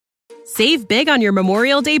Save big on your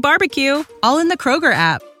Memorial Day barbecue, all in the Kroger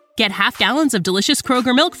app. Get half gallons of delicious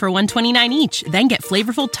Kroger milk for $1.29 each. Then get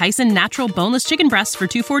flavorful Tyson natural boneless chicken breasts for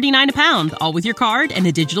 $2.49 a pound, all with your card and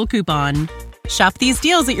a digital coupon. Shop these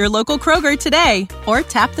deals at your local Kroger today, or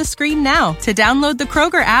tap the screen now to download the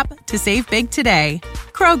Kroger app to save big today.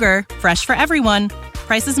 Kroger, fresh for everyone.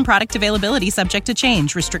 Prices and product availability subject to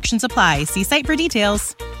change. Restrictions apply. See site for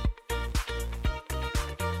details.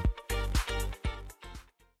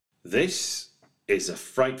 This is a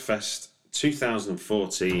Frightfest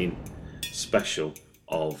 2014 special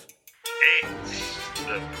of It's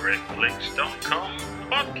the Britflicks.com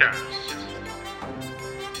podcast.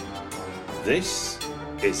 This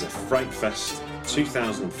is a Frightfest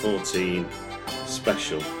 2014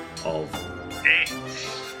 special of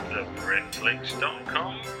It's the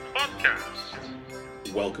Britflicks.com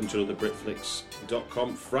podcast. Welcome to another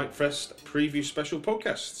Britflicks.com Frightfest preview special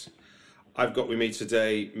podcast. I've got with me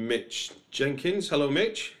today Mitch Jenkins. Hello,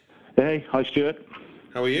 Mitch. Hey, hi, Stuart.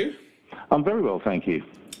 How are you? I'm very well, thank you.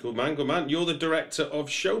 Good man, good man. You're the director of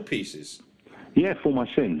Showpieces. Yeah, For My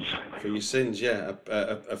Sins. For Your Sins, yeah.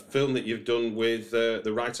 A film that you've done with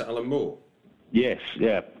the writer Alan Moore. Yes,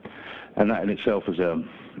 yeah. And that in itself is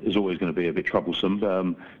always going to be a bit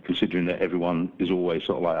troublesome, considering that everyone is always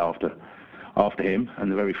sort of like after him, and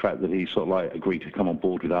the very fact that he sort of like agreed to come on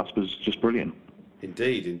board with us was just brilliant.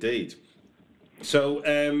 Indeed, indeed. So,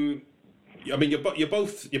 I mean, are you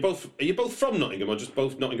both from Nottingham, or just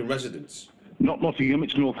both Nottingham residents? Not Nottingham,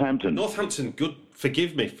 it's Northampton. Northampton, good.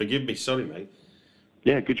 Forgive me. Sorry, mate.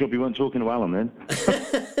 Yeah, good job you weren't talking to Alan then.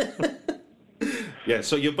 Yeah,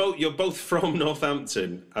 so you're both from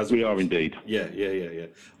Northampton, as we are indeed. Yeah.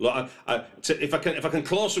 Look, if I can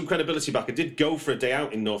claw some credibility back, I did go for a day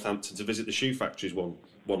out in Northampton to visit the shoe factories one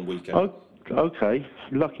weekend. Oh, okay,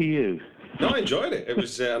 lucky you. No, I enjoyed it. It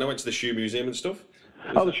was, and I went to the shoe museum and stuff.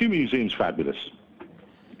 The shoe museum's fabulous.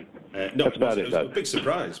 No, that's about it. Was a big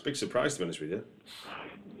surprise. Big surprise, to be honest with you.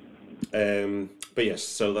 But yes,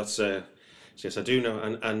 so that's yes, I do know,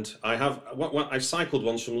 and I have. I cycled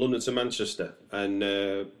once from London to Manchester, and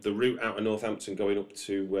the route out of Northampton going up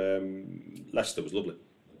to Leicester was lovely.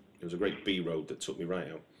 It was a great B road that took me right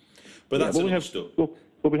out. But that's another stuff. Well,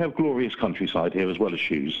 we have glorious countryside here as well as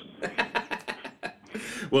shoes.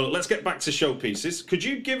 Well, let's get back to Showpieces. Could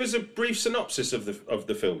you give us a brief synopsis of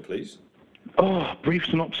the film, please? Oh, brief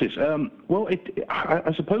synopsis. Well,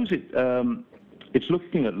 I suppose it's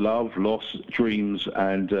looking at love, loss, dreams,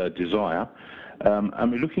 and desire.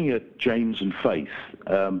 And we're looking at James and Faith,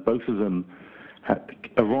 both of them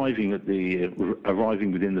arriving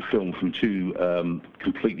within the film from two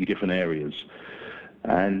completely different areas.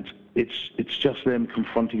 And it's just them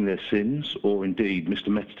confronting their sins, or indeed Mr.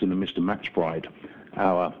 Metterton and Mr. Matchbride,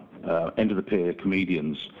 our end-of-the-pier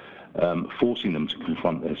comedians, forcing them to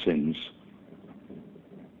confront their sins.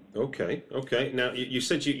 Okay. Now you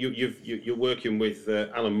said you're working with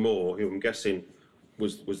Alan Moore, who I'm guessing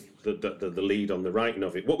was the lead on the writing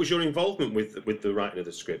of it. What was your involvement with the writing of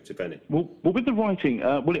the script, if any? Well, with the writing,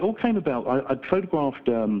 it all came about. I'd photographed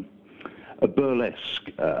a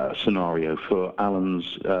burlesque scenario for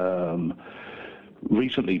Alan's not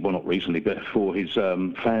recently, but for his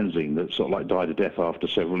fanzine that sort of like died a death after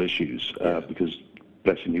several issues because,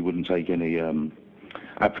 bless him, he wouldn't take any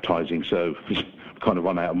advertising, so he's kind of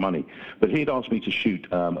run out of money. But he'd asked me to shoot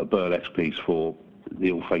a burlesque piece for the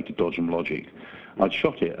ill-fated Dodgem Logic. I'd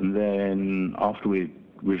shot it, and then after we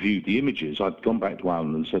reviewed the images, I'd gone back to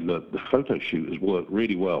Alan and said, look, the photo shoot has worked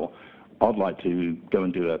really well. I'd like to go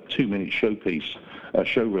and do a 2-minute showpiece, a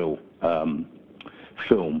showreel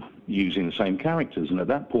film using the same characters. And at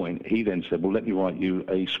that point, he then said, well, let me write you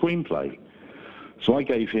a screenplay. So I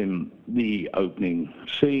gave him the opening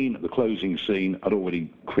scene, the closing scene. I'd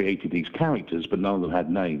already created these characters, but none of them had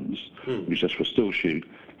names. It was just for still shoot.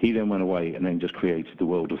 He then went away and then just created the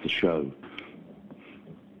world of the show.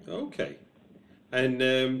 Okay. And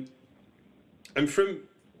from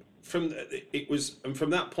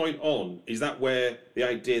that point on, is that where the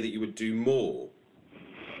idea that you would do more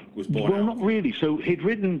was born out? Well, not really. So he'd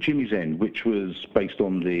written Jimmy's End, which was based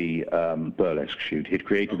on the burlesque shoot. He'd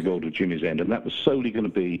created the world of Jimmy's End, and that was solely going to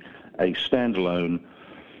be a standalone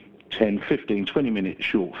 10, 15, 20-minute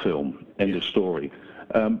short film, end of story.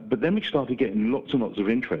 But then we started getting lots and lots of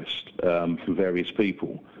interest from various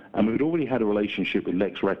people, and we'd already had a relationship with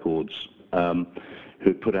Lex Records,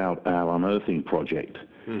 who put out our Unearthing project.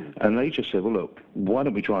 And they just said, well, look, why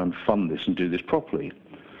don't we try and fund this and do this properly?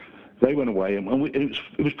 They went away, and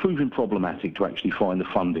it was proving problematic to actually find the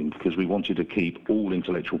funding because we wanted to keep all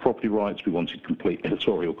intellectual property rights, we wanted complete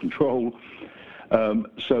editorial control,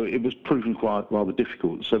 So it was proving quite rather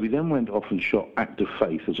difficult. So we then went off and shot Act of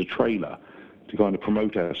Faith as a trailer to kind of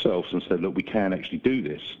promote ourselves and said, look, we can actually do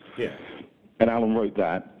this. Yeah. And Alan wrote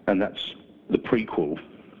that, and that's the prequel.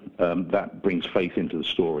 That brings Faith into the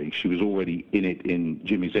story. She was already in it in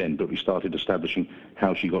Jimmy's End, but we started establishing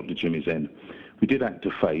how she got to Jimmy's End. We did Act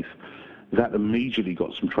of Faith. That immediately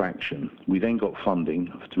got some traction. We then got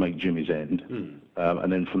funding to make Jimmy's End.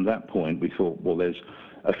 And then from that point, we thought, well, there's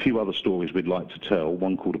a few other stories we'd like to tell,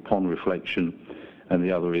 one called Upon Reflection, and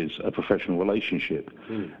the other is A Professional Relationship.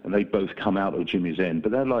 And they both come out of Jimmy's End,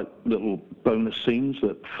 but they're like little bonus scenes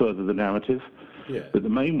that further the narrative. Yeah. But the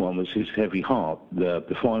main one was His Heavy Heart,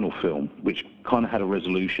 the final film, which kind of had a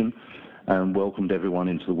resolution and welcomed everyone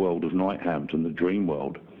into the world of Nighthampton, the dream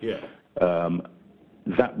world. Yeah.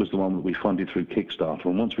 That was the one that we funded through Kickstarter.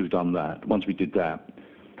 And once we did that,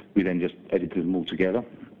 we then just edited them all together.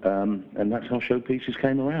 And that's how Showpieces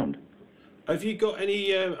came around. Have you got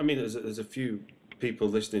any, I mean, there's a few people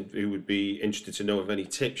listening who would be interested to know of any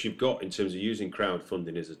tips you've got in terms of using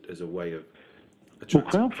crowdfunding as a way of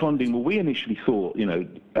attracting. Well, crowdfunding, well, we initially thought,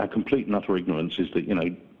 our complete and utter ignorance is that,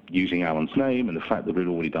 using Alan's name and the fact that we'd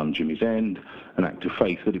already done Jimmy's End, an Act of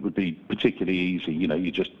Faith, that it would be particularly easy.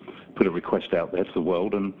 You just put a request out there to the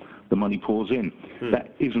world and the money pours in.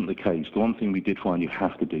 That isn't the case. The one thing we did find you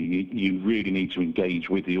have to do, you really need to engage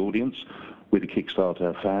with the audience, with the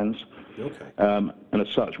Kickstarter fans. Okay. And as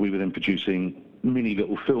such, we were then producing mini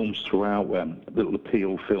little films throughout, little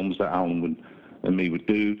appeal films that Alan and me would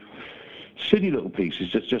do. Silly little pieces,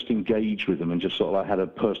 just engage with them and just sort of like had a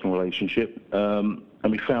personal relationship.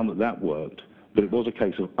 And we found that worked. But it was a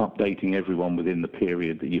case of updating everyone within the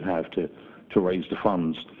period that you have to raise the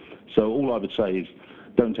funds. So all I would say is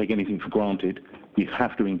don't take anything for granted. You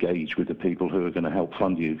have to engage with the people who are going to help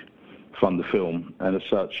fund the film. And as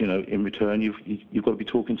such, in return, you've got to be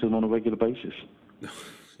talking to them on a regular basis.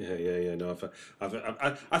 Yeah. No,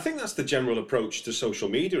 I think that's the general approach to social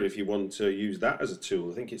media. If you want to use that as a tool,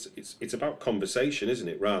 I think it's about conversation, isn't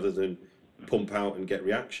it, rather than pump out and get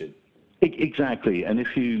reaction. Exactly. And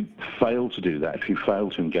if you fail to do that, if you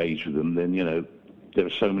fail to engage with them, then there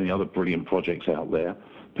are so many other brilliant projects out there.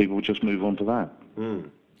 People will just move on to that.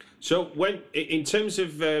 So when, in terms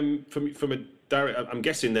of from a direct, I'm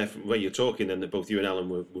guessing there from where you're talking, then that both you and Alan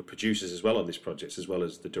were producers as well on this project, as well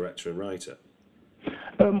as the director and writer.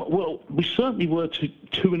 Well, we certainly were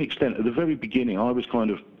to an extent. At the very beginning, I was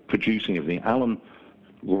kind of producing everything. Alan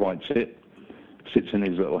writes it, sits in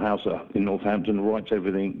his little house in Northampton, writes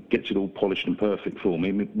everything, gets it all polished and perfect for me.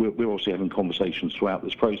 I mean, we're obviously having conversations throughout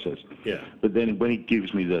this process. Yeah. But then when he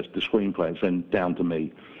gives me the screenplay, it's then down to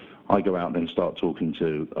me. I go out and then start talking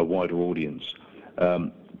to a wider audience.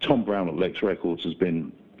 Tom Brown at Lex Records has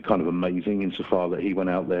been kind of amazing insofar that he went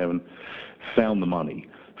out there and found the money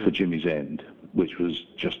for Jimmy's End, which was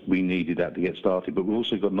just, we needed that to get started. But we've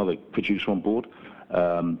also got another producer on board,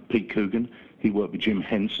 Pete Coogan. He worked with Jim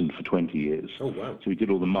Henson for 20 years. Oh, wow. So he did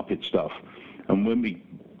all the Muppet stuff. And when we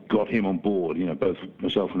got him on board, both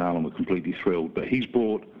myself and Alan were completely thrilled. But he's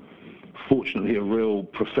brought, fortunately, a real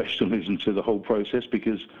professionalism to the whole process,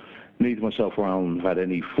 because neither myself or Alan have had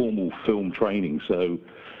any formal film training. So,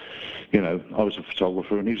 I was a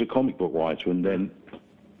photographer and he was a comic book writer. And then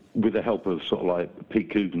with the help of sort of like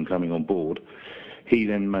Pete Coogan coming on board, he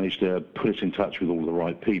then managed to put us in touch with all the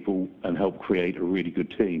right people and help create a really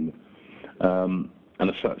good team. And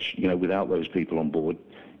as such, without those people on board,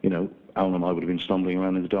 Alan and I would have been stumbling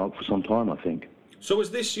around in the dark for some time, I think. So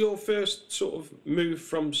was this your first sort of move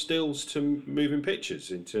from stills to moving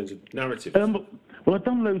pictures in terms of narrative? Well, I've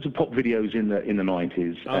done loads of pop videos in the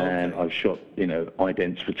 90s, and I've shot,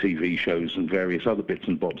 idents for TV shows and various other bits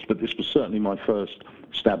and bobs, but this was certainly my first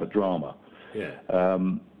stab at drama. Yeah.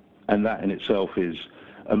 And that in itself is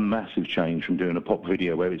a massive change from doing a pop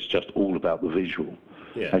video where it's just all about the visual.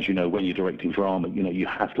 Yeah. As you know, when you're directing drama, you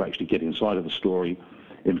have to actually get inside of the story,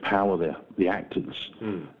 empower the actors,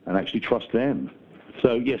 and actually trust them.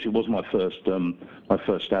 So yes, it was my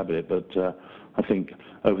first stab at it, but I think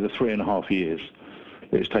over the 3.5 years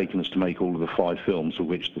it's taken us to make all of the 5 films, of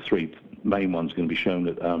which the 3 main ones are going to be shown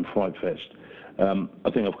at Frightfest.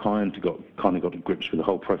 I think I've kind of got to grips with the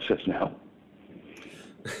whole process now.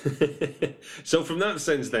 So from that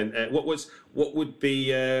sense, then, what would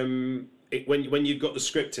be when you've got the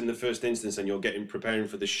script in the first instance and you're preparing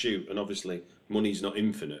for the shoot, and obviously money's not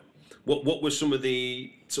infinite. What were some of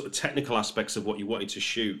the sort of technical aspects of what you wanted to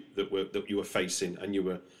shoot that you were facing, and you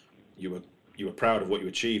were proud of what you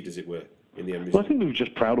achieved, as it were, in the end result? Well, I think we were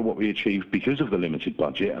just proud of what we achieved because of the limited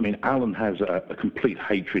budget. I mean, Alan has a complete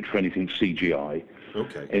hatred for anything CGI,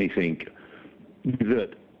 anything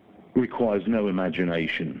that requires no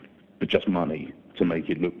imagination but just money. to make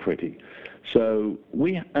it look pretty. So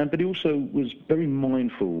but he also was very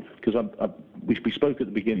mindful, because we spoke at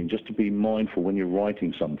the beginning, just to be mindful when you're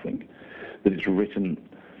writing something, that it's written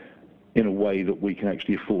in a way that we can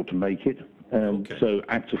actually afford to make it. So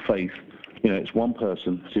Act of Faith, it's one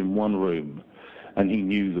person, it's in one room, and he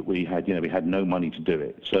knew that we had no money to do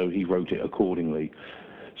it, so he wrote it accordingly.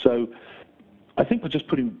 So I think we're just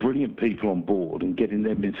putting brilliant people on board and getting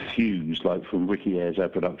them enthused, like from Ricky Ayres, our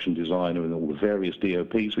production designer, and all the various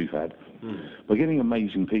DOPs we've had. We're getting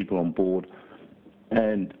amazing people on board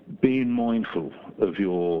and being mindful of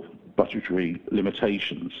your budgetary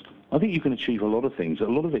limitations. I think you can achieve a lot of things. A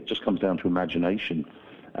lot of it just comes down to imagination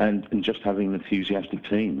and just having an enthusiastic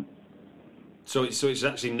team. So it's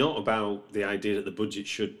actually not about the idea that the budget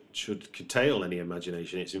should curtail any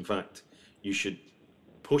imagination. It's in fact you should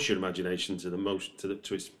push your imagination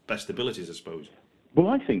to its best abilities, I suppose. Well,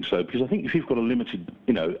 I think so, because I think if you've got a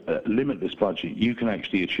limitless budget, you can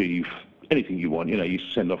actually achieve anything you want. You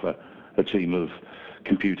send off a team of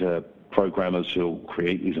computer programmers who'll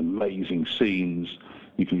create these amazing scenes.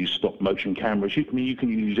 You can use stop motion cameras. You can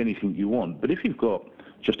use anything you want. But if you've got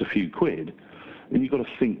just a few quid, then you've got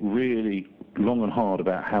to think really long and hard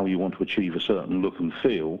about how you want to achieve a certain look and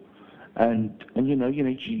feel. And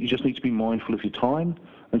you just need to be mindful of your time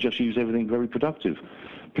and just use everything very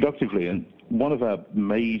productively. And one of our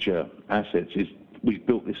major assets is we've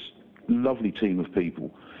built this lovely team of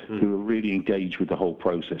people who are really engaged with the whole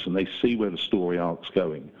process, and they see where the story arc's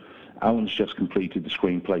going. Alan's just completed the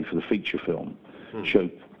screenplay for the feature film,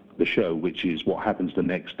 the show, which is what happens the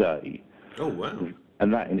next day. Oh, wow.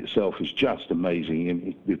 And that in itself is just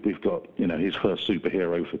amazing. We've got, his first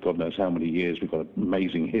superhero for God knows how many years. We've got an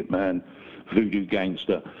amazing hitman, voodoo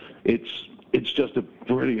gangster. It's just a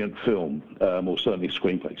brilliant film, or certainly a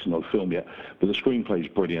screenplay. It's not a film yet, but the screenplay is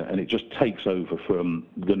brilliant, and it just takes over from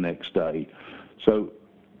the next day. So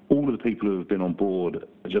all of the people who have been on board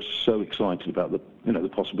are just so excited about the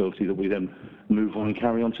possibility that we then move on and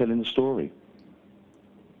carry on telling the story.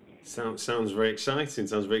 Sounds very exciting.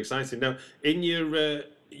 Now, in your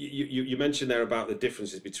you mentioned there about the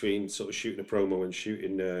differences between sort of shooting a promo and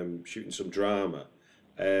shooting some drama.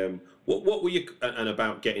 What were you, and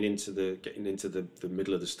about getting into the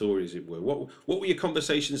middle of the story, as it were? What were your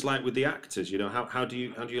conversations like with the actors? How do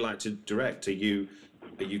you like to direct? Are you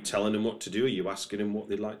telling them what to do? Are you asking them what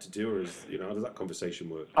they'd like to do, or how does that conversation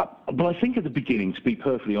work? But I think at the beginning, to be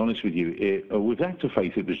perfectly honest with you, with Act of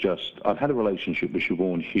Faith, it was just I'd had a relationship with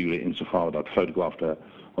Siobhan Hewlett insofar that I'd photographed her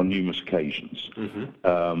on numerous occasions.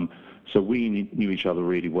 So we knew each other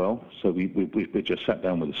really well. So we just sat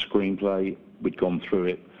down with a screenplay. We'd gone through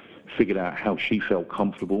it, figured out how she felt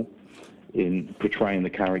comfortable in portraying the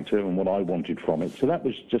character and what I wanted from it. So that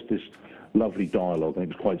was just this lovely dialogue, and it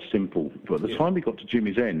was quite simple. But at the time we got to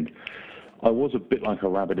Jimmy's End, I was a bit like a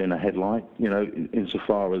rabbit in a headlight,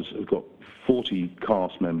 insofar as we've got 40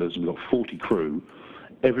 cast members and we've got 40 crew.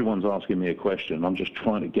 Everyone's asking me a question. I'm just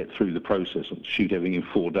trying to get through the process and shoot everything in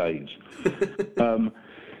 4 days.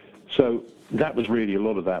 So that was really, a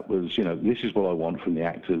lot of that was, this is what I want from the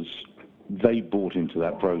actors. They bought into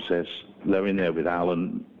that process. They're in there with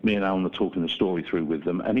Alan. Me and Alan are talking the story through with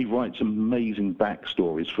them, and he writes amazing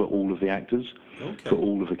backstories for all of the actors, for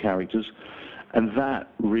all of the characters, and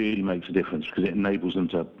that really makes a difference because it enables them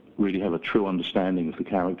to really have a true understanding of the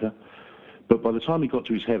character. But by the time he got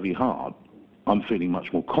to his heavy heart, I'm feeling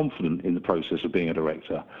much more confident in the process of being a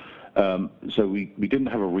director. So we didn't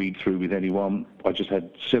have a read-through with anyone. I just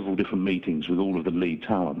had several different meetings with all of the lead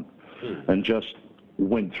talent and just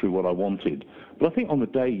went through what I wanted. But I think on the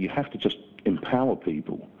day you have to just empower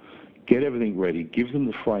people, get everything ready, give them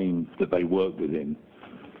the frame that they work within,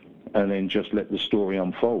 and then just let the story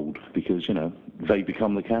unfold because, they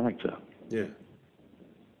become the character. Yeah.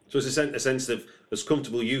 So it's a sense of as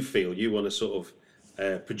comfortable you feel, you want to sort of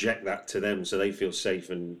project that to them so they feel safe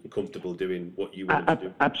and comfortable doing what you want to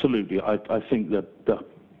do. Absolutely. I think that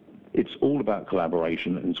it's all about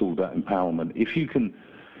collaboration and it's all about empowerment. If you can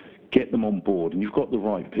get them on board and you've got the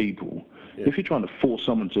right people, if you're trying to force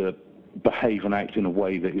someone to behave and act in a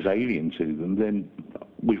way that is alien to them, then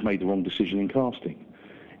we've made the wrong decision in casting.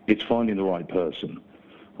 It's finding the right person.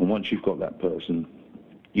 And once you've got that person,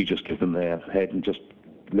 you just give them their head and just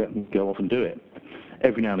let them go off and do it.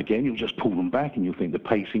 Every now and again, you'll just pull them back and you'll think the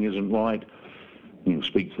pacing isn't right. You'll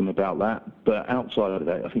speak to them about that. But outside of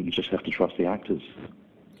that, I think you just have to trust the actors.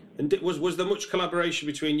 And was there much collaboration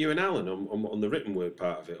between you and Alan on the written word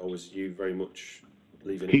part of it, or was you very much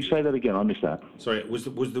leaving it? Can you say that again? I missed that. Sorry,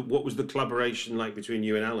 what was the collaboration like between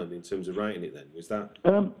you and Alan in terms of writing it then? Was that...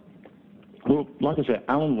 Well, like I said,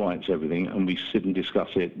 Alan writes everything and we sit and discuss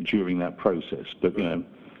it during that process. But,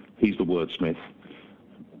 he's the wordsmith.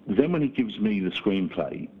 Then when he gives me the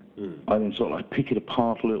screenplay, I then sort of like pick it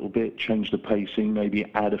apart a little bit, change the pacing, maybe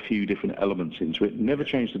add a few different elements into it. Never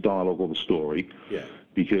change the dialogue or the story,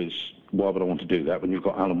 because why would I want to do that when you've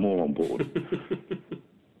got Alan Moore on board?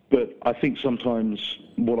 But I think sometimes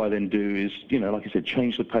what I then do is, like I said,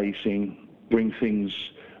 change the pacing, bring things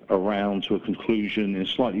around to a conclusion in a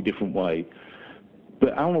slightly different way.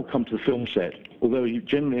 But Alan will come to the film set, although he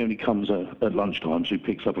generally only comes at lunchtime, so he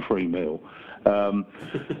picks up a free meal,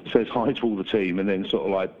 says hi to all the team, and then sort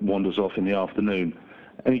of like wanders off in the afternoon.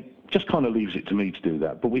 And he just kind of leaves it to me to do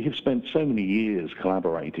that. But we have spent so many years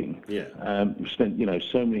collaborating. We've spent,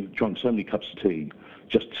 drunk so many cups of tea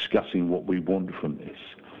just discussing what we want from this.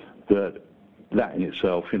 That in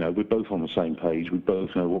itself, we're both on the same page. We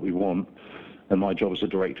both know what we want. And my job as a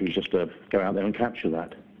director is just to go out there and capture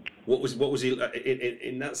that. What was he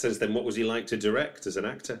in that sense? Then, what was he like to direct as an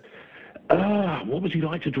actor? What was he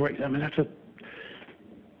like to direct? I mean,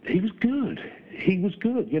 he was good. He was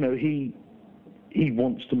good. He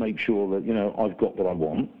wants to make sure that I've got what I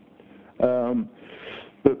want.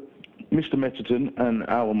 But Mr. Metterton and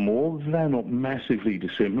Alan Moore, they're not massively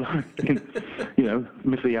dissimilar.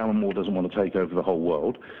 Admittedly, Alan Moore doesn't want to take over the whole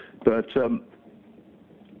world, but.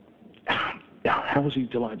 How was he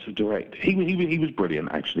delighted to direct? He was brilliant,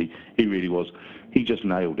 actually. He really was. He just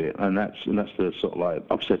nailed it, and that's the sort of like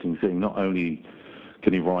upsetting thing. Not only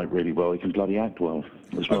can he write really well, he can bloody act well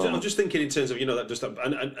as well. I'm just thinking in terms of that just.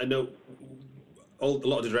 I know a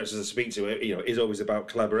lot of the directors I speak to, is always about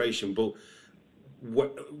collaboration, but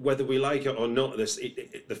whether we like it or not,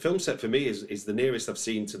 the film set for me is the nearest I've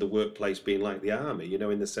seen to the workplace being like the army.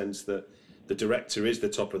 In the sense that the director is the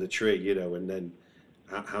top of the tree, and then.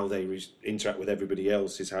 How they interact with everybody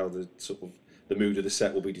else is how the sort of the mood of the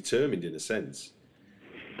set will be determined in a sense.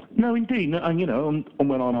 No, indeed, and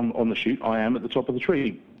when I'm on the shoot, I am at the top of the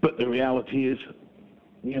tree. But the reality is,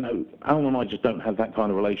 Alan and I just don't have that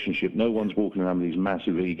kind of relationship. No one's walking around with these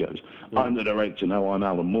massive egos. I'm the director, no, I'm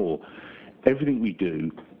Alan Moore. Everything we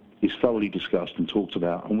do is thoroughly discussed and talked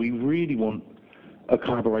about, and we really want a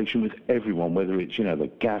collaboration with everyone, whether it's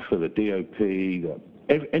the gaffer, the DOP,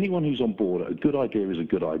 anyone who's on board. A good idea is a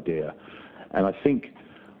good idea, and I think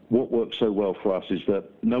what works so well for us is that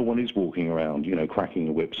no one is walking around, cracking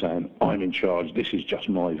a whip saying, "I'm in charge. This is just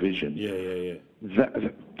my vision." Yeah.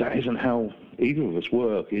 That isn't how either of us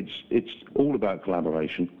work. It's all about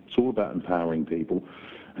collaboration. It's all about empowering people,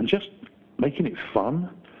 and just making it fun.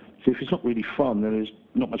 So if it's not really fun, then there's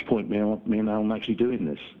not much point me and Alan actually doing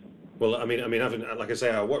this. Well, I mean, like I say,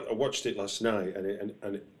 I watched it last night,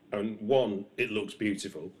 and one, it looks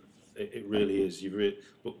beautiful. It really is.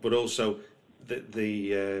 But also,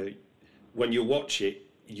 when you watch it,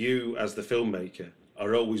 you as the filmmaker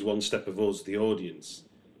are always one step of us, the audience,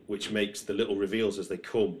 which makes the little reveals as they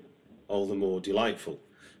come all the more delightful.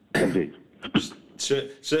 Indeed.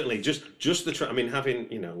 Certainly, just having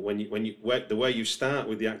the way you start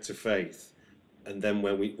with the act of Faith, and then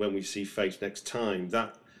when we see Faith next time,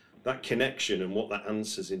 that connection and what that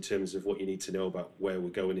answers in terms of what you need to know about where we're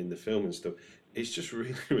going in the film and stuff, it's just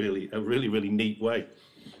really a really neat way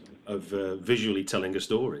of visually telling a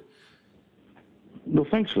story. Well,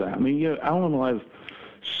 thanks for that. I mean, Alan and I have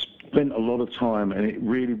spent a lot of time, and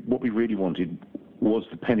what we really wanted was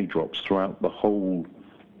the penny drops throughout the whole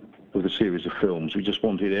of the series of films. We just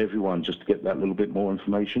wanted everyone just to get that little bit more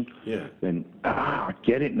information. Yeah. Then, I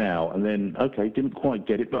get it now. And then, okay, didn't quite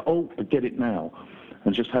get it, but I get it now.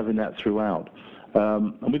 And just having that throughout.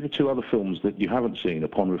 And with the two other films that you haven't seen,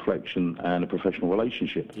 Upon Reflection and A Professional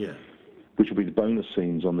Relationship, which will be the bonus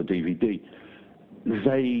scenes on the DVD,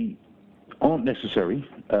 they aren't necessary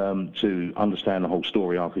to understand the whole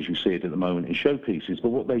story arc as you see it at the moment in showpieces, but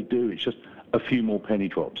what they do is just a few more penny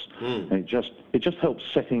drops. And it just helps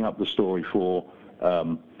setting up the story for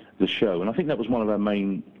the show. And I think that was one of our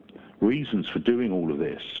main reasons for doing all of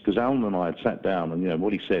this, because Alan and I had sat down and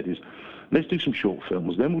what he said is, let's do some short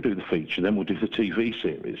films, then we'll do the feature, then we'll do the TV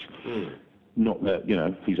series. Not that,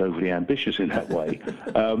 he's overly ambitious in that way.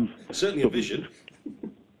 Certainly a vision.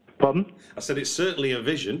 Pardon? I said it's certainly a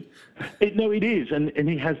vision. It is, and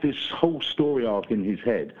he has this whole story arc in his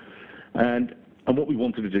head. And what we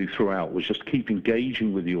wanted to do throughout was just keep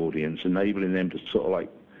engaging with the audience, enabling them to sort of like,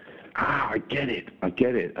 I get it.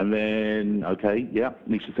 And then, okay,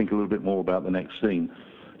 needs to think a little bit more about the next scene.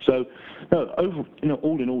 So, no,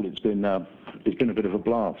 all in all, it's been a bit of a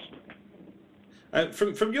blast.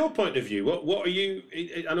 From your point of view, what are you?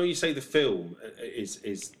 I know you say the film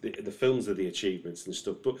is the films are the achievements and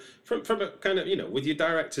stuff, but from a kind of with your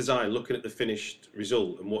director's eye, looking at the finished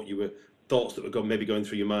result and what you were thoughts that were going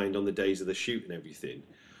through your mind on the days of the shoot and everything,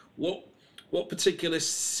 what What particular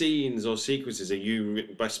scenes or sequences are you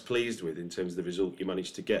best pleased with in terms of the result you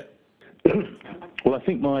managed to get? Well, I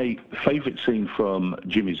think my favourite scene from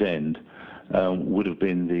Jimmy's End would have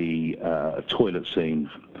been the toilet scene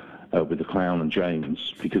with the clown and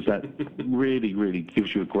James, because that really, really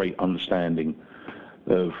gives you a great understanding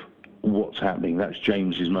of what's happening. That's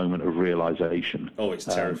James's moment of realisation. Oh, it's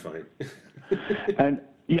terrifying. And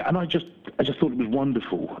I just thought it was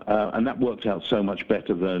wonderful, and that worked out so much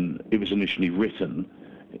better than it was initially written.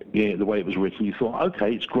 Yeah, the way it was written, you thought,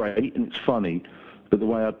 okay, it's great and it's funny, but the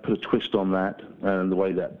way I'd put a twist on that, and the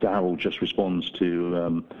way that Daryl just responds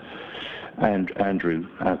to Andrew,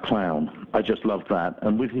 our clown, I just loved that.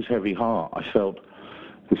 And with his heavy heart, I felt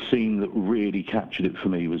the scene that really captured it for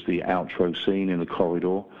me was the outro scene in the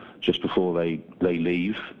corridor just before they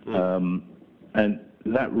leave, and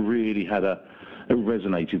that really it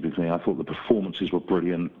resonated with me. I thought the performances were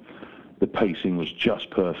brilliant. The pacing was just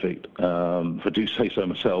perfect, if I do say so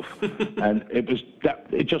myself. And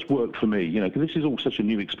it just worked for me, because this is all such a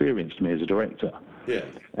new experience to me as a director. Yeah.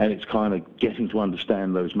 And it's kind of getting to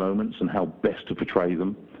understand those moments and how best to portray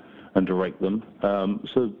them and direct them.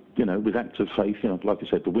 So, with acts of faith, like I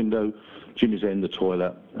said, the window, Jimmy's End, the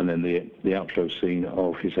toilet, and then the outro scene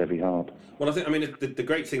of his heavy heart. Well, the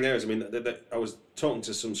great thing there is, I was talking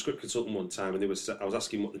to some script consultant one time, and I was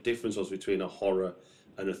asking what the difference was between a horror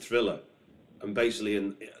and a thriller. And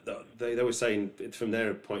basically, they were saying, from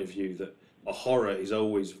their point of view, that a horror is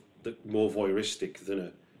always more voyeuristic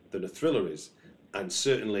than a thriller is. And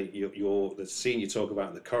certainly, the scene you talk about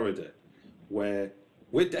in the corridor, where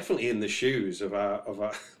we're definitely in the shoes of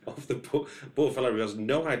the poor fellow who has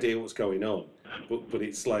no idea what's going on. But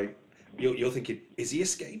it's like you're thinking, is he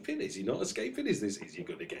escaping? Is he not escaping? Is he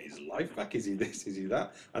going to get his life back? Is he this? Is he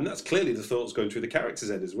that? And that's clearly the thoughts going through the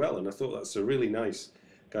character's head as well. And I thought that's a really nice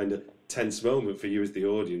kind of tense moment for you as the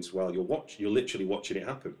audience while you're literally watching it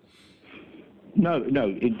happen. No,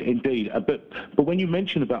 indeed. But when you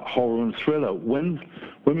mention about horror and thriller, when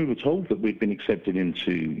we were told that we'd been accepted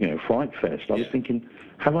into Frightfest, I was thinking,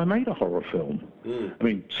 have I made a horror film?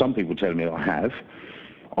 Some people tell me I have.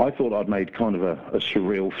 I thought I'd made kind of a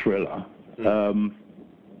surreal thriller.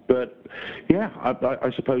 But yeah,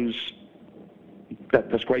 I suppose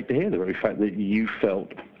that's great to hear. The very fact that you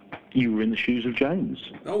felt you were in the shoes of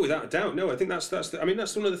James. Oh, without a doubt. No, I think that's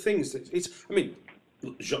one of the things.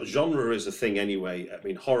 Genre is a thing anyway.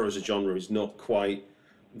 Horror as a genre is not quite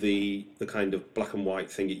the kind of black and white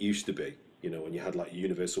thing it used to be. When you had like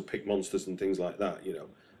Universal pick monsters and things like that.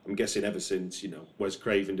 I'm guessing ever since Wes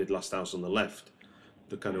Craven did Last House on the Left,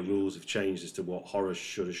 the kind of rules have changed as to what horror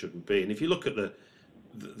should or shouldn't be. And if you look at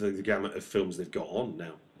the gamut of films they've got on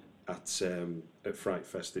now at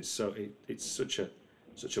Frightfest, it's such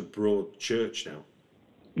a broad church now.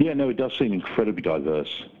 Yeah, no, it does seem incredibly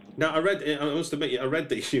diverse. Now, I must admit, I read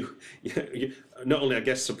that you not only, I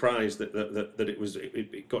guess, surprised that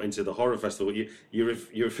it got into the horror festival, but you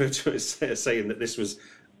referred to it as saying that this was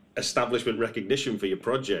establishment recognition for your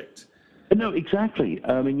project. No, exactly.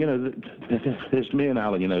 There's me and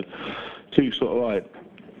Alan, two sort of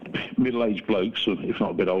like middle-aged blokes, if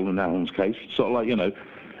not a bit older in Alan's case, sort of like,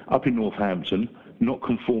 up in Northampton, not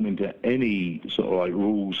conforming to any sort of like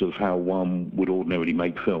rules of how one would ordinarily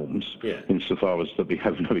make films, insofar as that we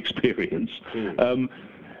have no experience. And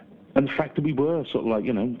the fact that we were sort of like,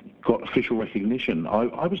 got official recognition,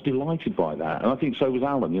 I was delighted by that. And I think so was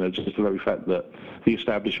Alan, just the very fact that the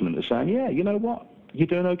establishment is saying, yeah, you know what, you're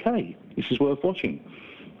doing okay. This is worth watching.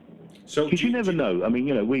 Because you never know.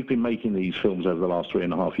 We've been making these films over the last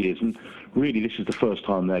 3.5 years, and really this is the first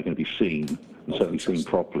time they're going to be seen, and certainly seen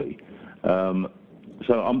properly.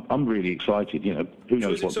 So I'm really excited. Who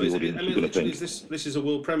knows what the audience is going to think. This is a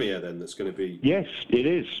world premiere then that's going to be... Yes, it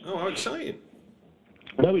is. Oh, how exciting.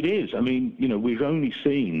 No, it is. We've only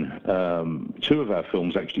seen 2 of our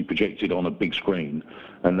films actually projected on a big screen,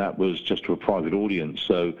 and that was just to a private audience.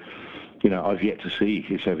 So, I've yet to see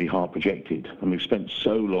His Heavy Heart projected. And we've spent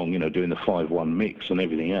so long, doing the 5:1 mix and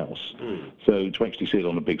everything else. So to actually see it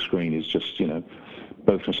on a big screen is just,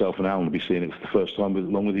 both myself and Alan will be seeing it for the first time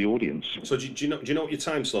along with the audience. So do you know what your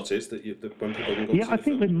time slot is that when people can go? Yeah, I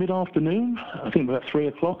think we're mid-afternoon. I think about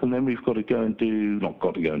 3:00, and then we've got to go and do.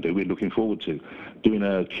 We're looking forward to doing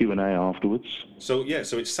a Q&A afterwards. So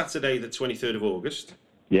it's Saturday the 23rd of August.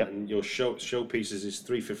 Yeah. And your showpieces is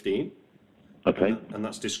 3:15. Okay. And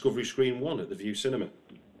that's Discovery Screen 1 at the View Cinema.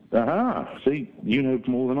 Aha! See, you know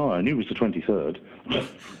more than I. I knew it was the 23rd.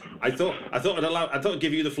 I thought I'd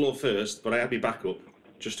give you the floor first, but I had my backup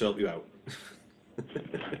just to help you out.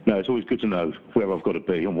 No, it's always good to know where I've got to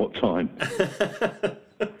be and what time.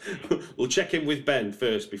 We'll check in with Ben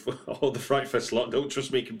first before all the Frightfest lot. Don't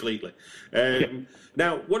trust me completely.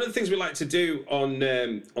 Now, one of the things we like to do on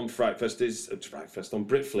Frightfest on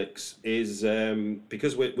Britflicks is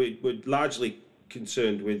because we're largely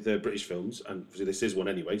concerned with British films, and this is one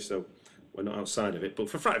anyway, so we're not outside of it. But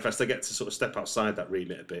for Frightfest, I get to sort of step outside that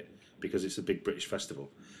remit a bit because it's a big British festival.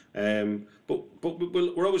 But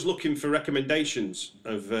we're always looking for recommendations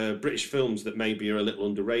of British films that maybe are a little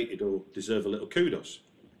underrated or deserve a little kudos.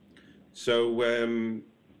 So,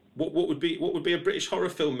 what would be a British horror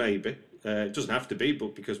film? Maybe it doesn't have to be,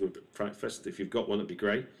 but because we're at Frightfest, if you've got one, that'd be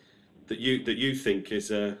great. That you think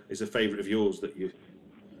is a favourite of yours that you.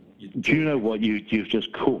 Do you know what you've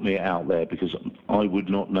just caught me out there, because I would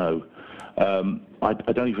not know. I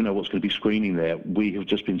don't even know what's going to be screening there. We have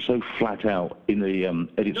just been so flat out in the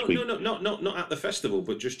edit suite. No, not at the festival,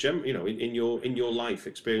 but just in your life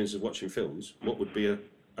experience of watching films. What would be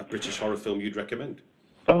a British horror film you'd recommend?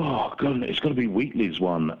 Oh God, it's got to be Wheatley's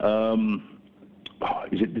one.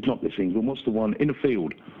 Is it not this England? What's the one? In a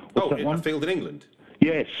Field? What's that one? In a Field in England.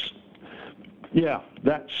 Yes. Yeah,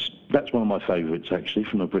 that's one of my favourites actually,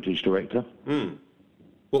 from a British director.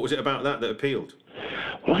 What was it about that appealed?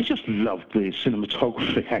 Well, I just loved the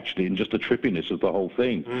cinematography, actually, and just the trippiness of the whole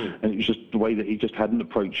thing. And it was just the way that he just hadn't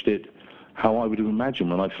approached it how I would have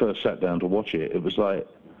imagined when I first sat down to watch it. It was like,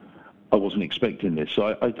 I wasn't expecting this.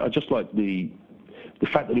 So I just like the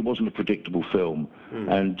fact that it wasn't a predictable film,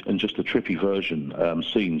 and just the trippy version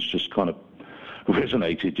scenes just kind of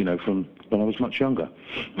resonated, from when I was much younger.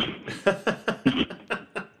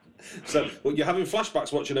 So, you're having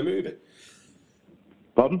flashbacks watching a movie?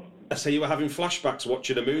 Pardon? I say you were having flashbacks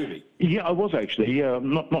watching a movie. Yeah, I was actually. Yeah,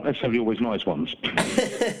 not necessarily always nice ones.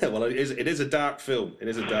 Well, it is a dark film. It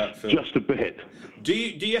is a dark film. Just a bit. Do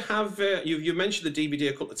you have? You mentioned the DVD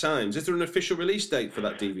a couple of times. Is there an official release date for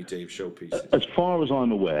that DVD of Showpieces? As far as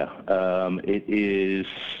I'm aware, it is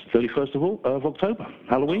 31st of October,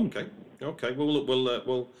 Halloween. Okay.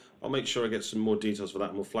 Well, I'll make sure I get some more details for that,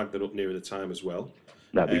 and we'll flag that up nearer the time as well.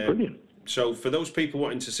 That'd be brilliant. So, for those people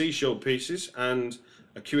wanting to see Showpieces and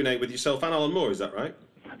a Q&A with yourself and Alan Moore, is that right?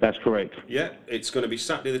 That's correct. Yeah, it's going to be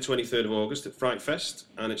Saturday the 23rd of August at Frightfest,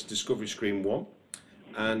 and it's Discovery Screen 1,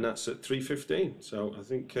 and that's at 3:15. So I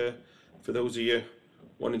think for those of you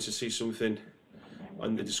wanting to see something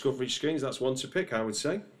on the Discovery screens, that's one to pick, I would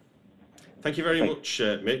say. Thank you very much,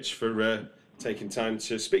 Mitch, for taking time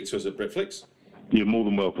to speak to us at Britflicks. You're more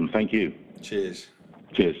than welcome. Thank you. Cheers.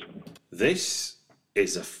 Cheers. This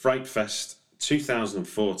is a Frightfest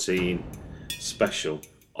 2014 special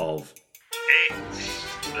of It's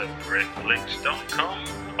the Britflicks.com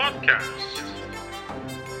podcast.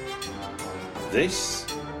 This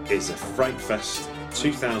is a Frightfest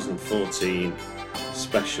 2014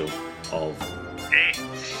 special of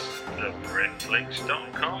It's the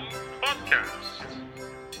Britflicks.com podcast.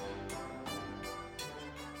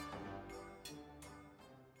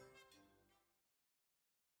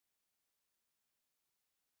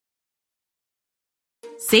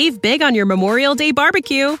 Save big on your Memorial Day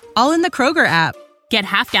barbecue, all in the Kroger app. Get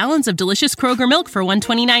half gallons of delicious Kroger milk for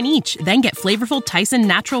 $1.29 each. Then get flavorful Tyson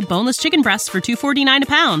natural boneless chicken breasts for $2.49 a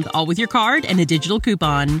pound, all with your card and a digital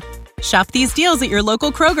coupon. Shop these deals at your local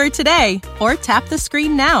Kroger today, or tap the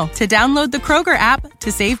screen now to download the Kroger app to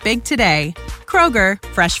save big today. Kroger,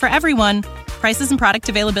 fresh for everyone. Prices and product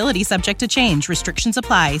availability subject to change. Restrictions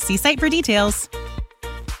apply. See site for details.